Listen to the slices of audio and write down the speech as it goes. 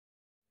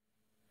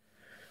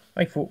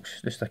Hi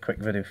folks, just a quick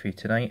video for you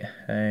tonight.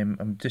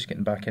 I'm just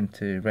getting back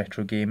into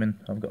retro gaming.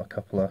 I've got a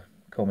couple of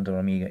Commodore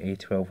Amiga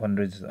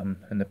A1200s that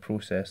I'm in the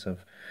process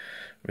of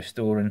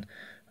restoring,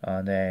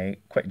 and a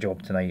quick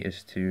job tonight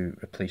is to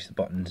replace the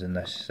buttons in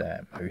this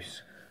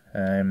mouse.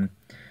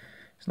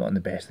 It's not in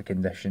the best of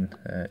condition,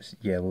 it's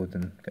yellowed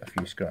and got a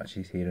few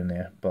scratches here and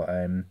there, but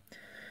I'm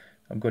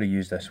going to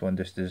use this one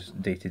just as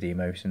day-to-day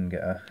mouse and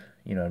get a,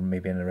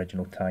 maybe an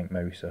original tank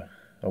mouse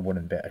or one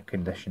in better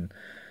condition.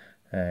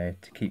 To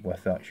keep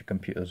with the actual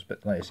computers,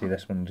 but like I say,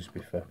 this one will just be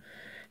for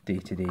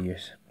day-to-day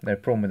use. Now, the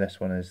problem with this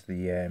one is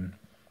the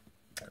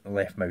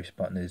left mouse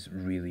button is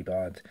really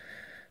bad,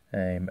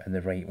 and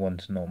the right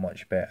one's not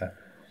much better.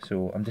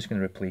 So I'm just going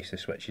to replace the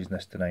switches in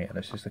this tonight, and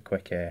it's just a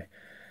quick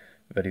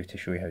video to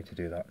show you how to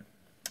do that.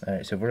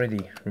 So I've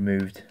already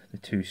removed the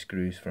two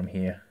screws from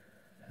here,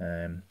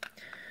 and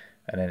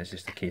then it's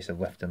just a case of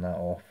lifting that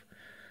off.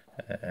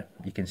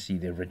 You can see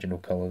the original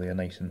colour there,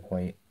 nice and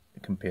white,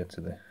 compared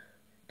to the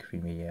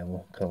creamy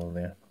yellow colour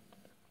there.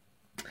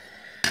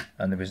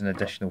 And there was an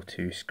additional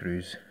two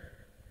screws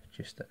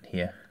just in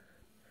here.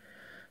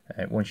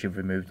 Once you've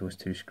removed those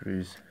two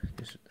screws,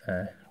 just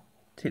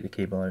take the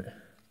cable out,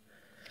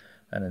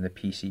 and then the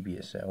PCB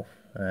itself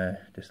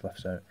just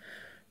lifts out.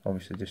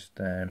 Obviously just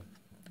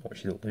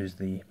watch you don't lose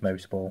the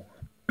mouse ball.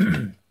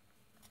 For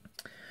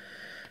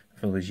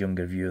those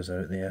younger viewers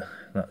out there,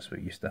 that's what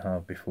we used to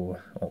have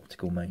before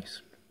optical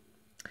mice.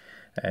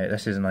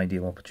 This is an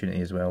ideal opportunity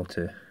as well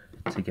to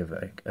give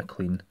it a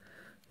clean.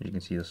 As you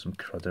can see, there's some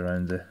crud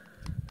around the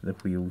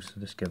wheels, so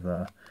just give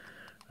that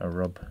a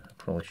rub. I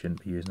probably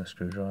shouldn't be using a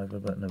screwdriver,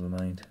 but never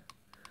mind.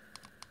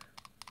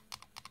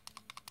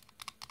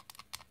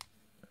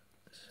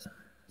 It's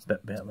a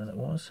bit better than it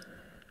was.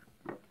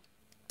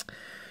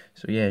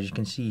 So yeah, as you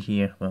can see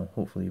here, well,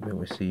 hopefully you'll be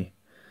able to see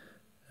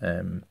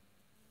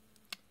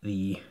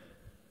the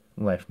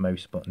left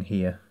mouse button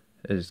here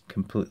is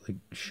completely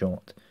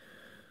shot.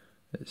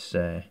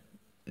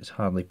 It's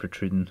hardly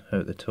protruding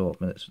out the top,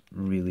 and it's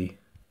really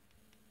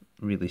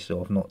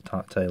soft, not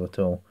tactile at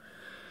all.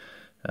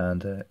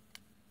 And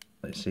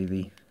let's see,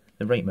 the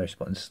right mouse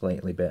button's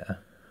slightly better,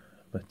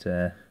 but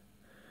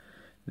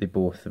they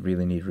both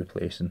really need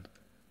replacing.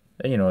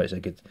 And it's a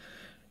good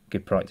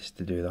practice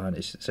to do that, and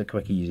it's a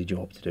quick, easy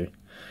job to do.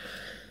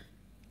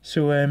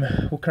 So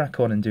we'll crack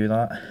on and do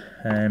that.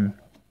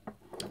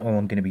 All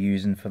I'm going to be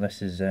using for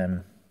this is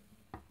a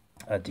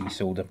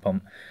desolder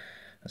pump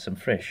and some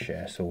fresh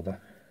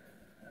solder,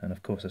 and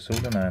of course a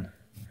solder man,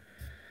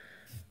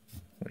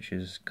 which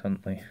is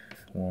currently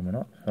warming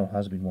up, or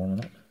has been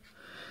warming up.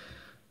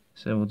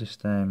 So we'll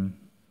just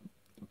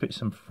put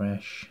some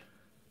fresh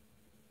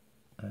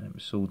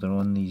solder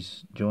on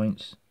these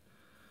joints.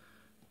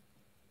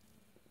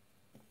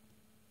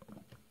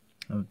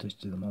 I'll just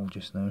do them all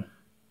just now.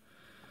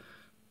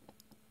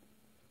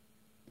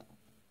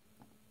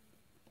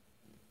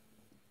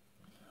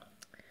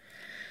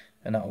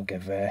 And that will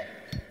give a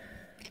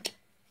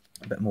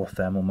bit more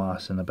thermal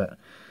mass and a bit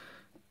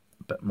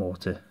more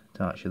to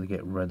actually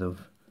get rid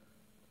of.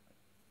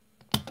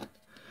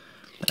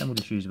 And we'll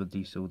just use the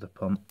desolder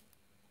pump.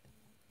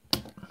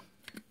 To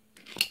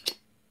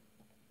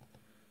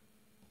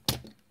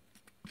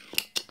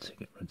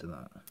get rid of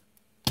that.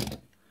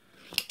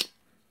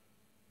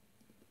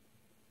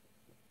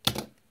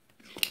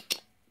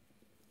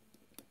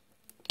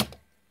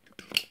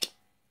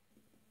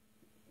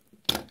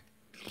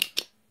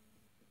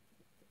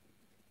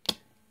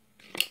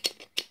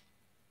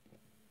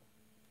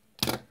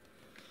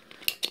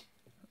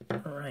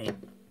 Alright.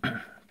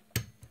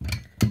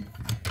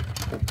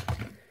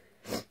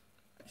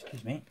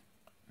 Excuse me.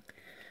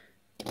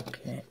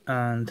 Okay,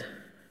 and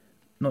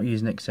not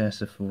using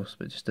excessive force,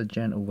 but just a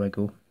gentle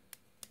wiggle,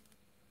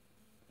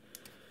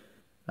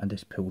 and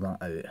just pull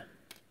that out.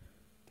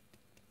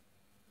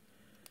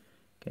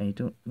 Okay, you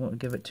don't want to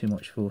give it too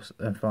much force.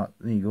 In fact,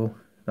 there you go,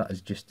 that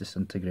is just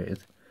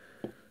disintegrated.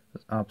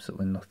 There's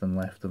absolutely nothing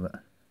left of it.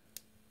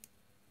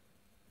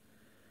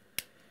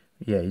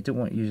 Yeah, you don't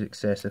want to use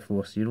excessive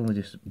force. You're only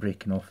just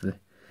breaking off the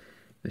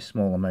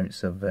small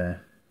amounts of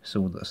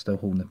solder that are still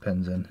holding the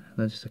pins in.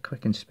 Then just a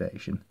quick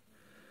inspection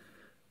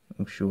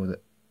will show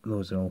that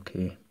those are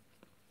okay.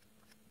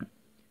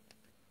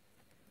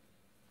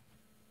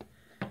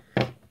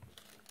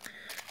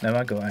 Now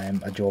I got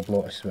a job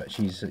lot of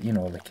switches,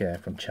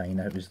 like from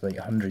China. It was like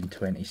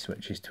 120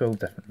 switches, 12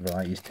 different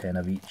varieties, 10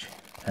 of each,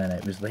 and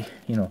it was like,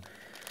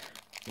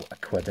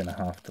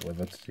 £1.50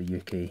 delivered to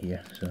the UK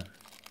here. So.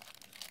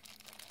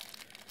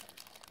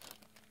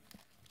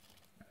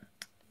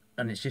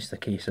 And it's just a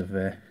case of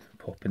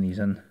popping these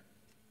in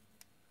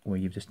where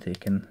you've just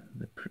taken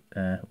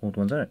the old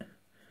ones out.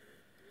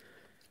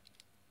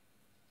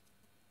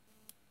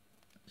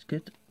 It's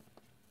good.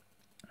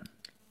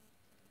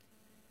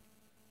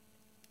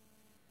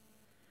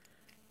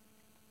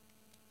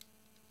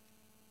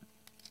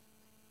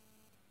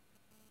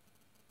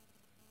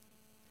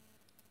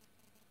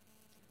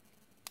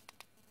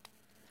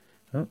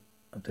 Oh,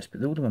 I've just put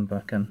the old one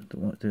back in.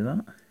 Don't want to do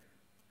that.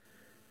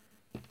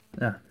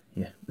 Ah,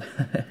 yeah.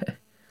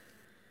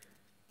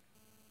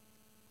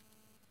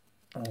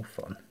 all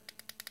fun.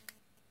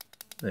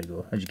 There you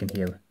go, as you can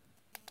hear,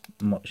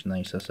 much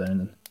nicer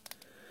sounding.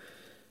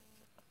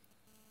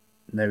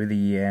 Now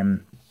the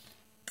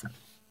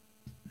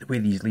way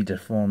these leads are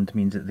formed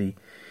means that they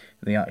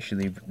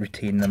actually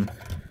retain them,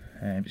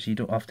 so you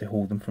don't have to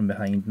hold them from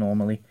behind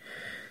normally.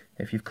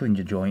 If you've cleaned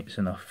your joints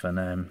enough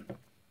and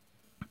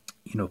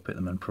you know, put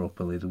them in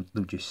properly,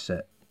 they'll just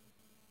sit.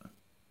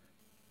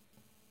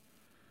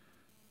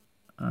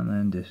 And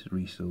then just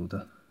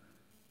resolder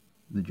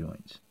the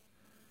joints.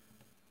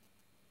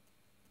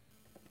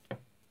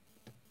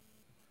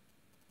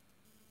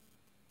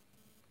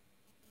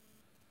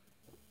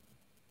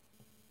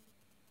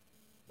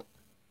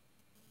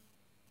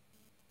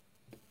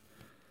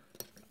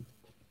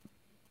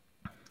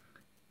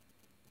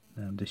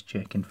 Now I'm just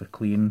checking for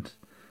clearance,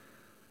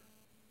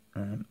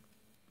 but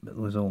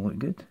those all look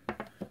good.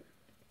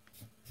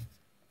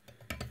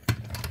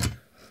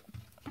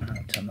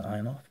 I'll turn the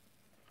iron off.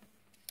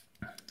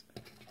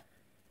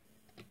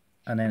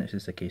 And then it's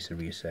just a case of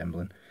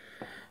reassembling.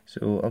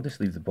 So I'll just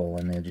leave the ball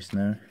in there just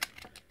now,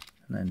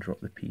 and then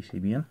drop the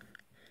PCB in.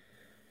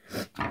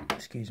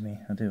 Excuse me,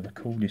 I do have a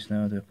cold just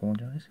now, I do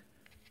apologise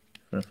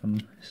for if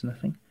I'm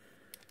sniffing.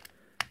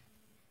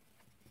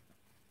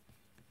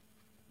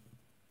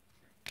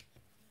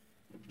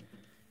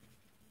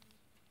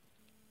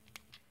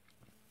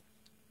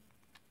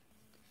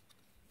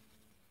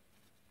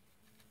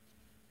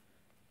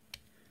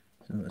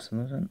 So that's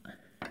those in,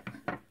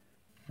 and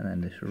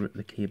then just route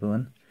the cable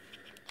in.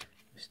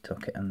 Just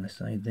tuck it in the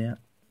side there,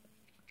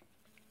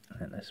 and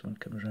then this one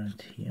comes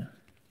around here.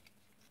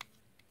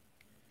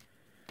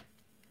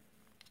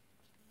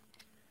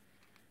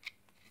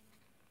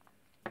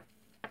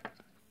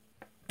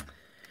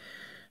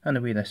 And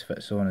the way this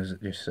fits on is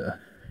it just sort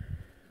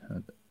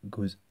of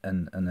goes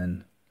in and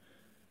then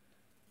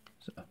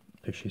sort of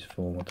pushes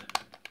forward.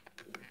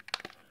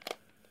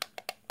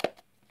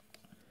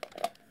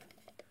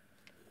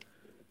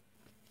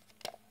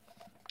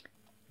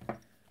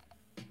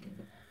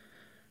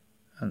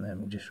 And then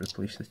we'll just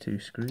replace the two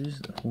screws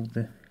that hold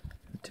the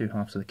two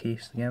halves of the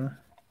case together.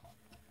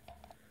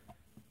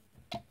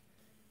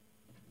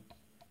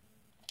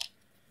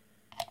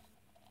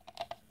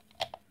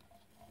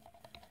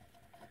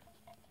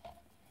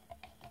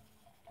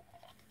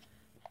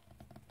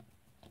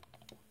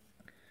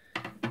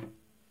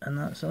 And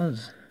that's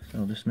us. So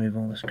I'll just move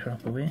all this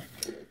crap away.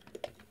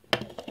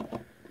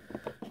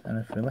 And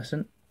if we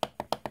listen,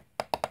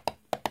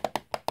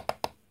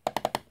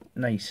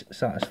 nice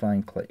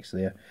satisfying clicks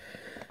there.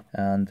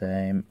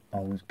 And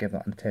I'll give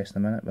that a test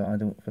in a minute, but I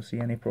don't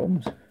foresee any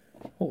problems.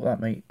 Hope that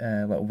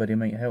little video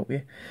might help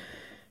you,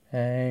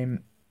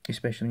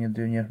 especially when you're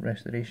doing your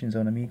restorations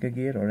on Amiga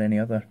gear or any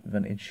other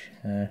vintage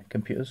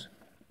computers.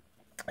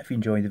 If you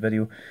enjoyed the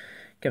video,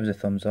 give us a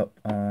thumbs up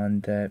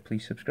and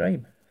please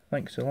subscribe.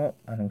 Thanks a lot,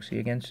 and I'll see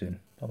you again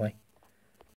soon. Bye bye.